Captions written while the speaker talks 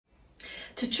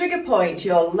To trigger point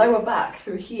your lower back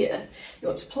through here, you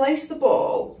want to place the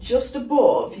ball just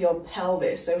above your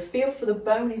pelvis. So feel for the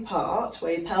bony part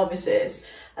where your pelvis is,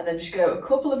 and then just go a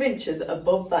couple of inches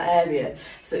above that area.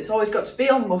 So it's always got to be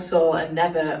on muscle and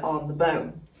never on the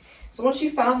bone. So once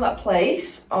you've found that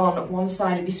place on one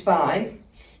side of your spine,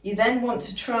 you then want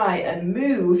to try and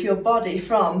move your body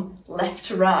from left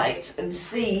to right and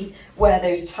see where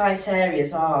those tight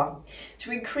areas are.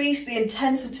 To increase the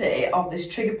intensity of this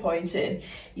trigger pointing,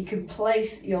 you can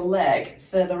place your leg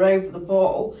further over the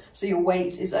ball so your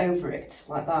weight is over it,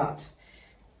 like that.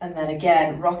 And then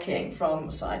again, rocking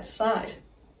from side to side.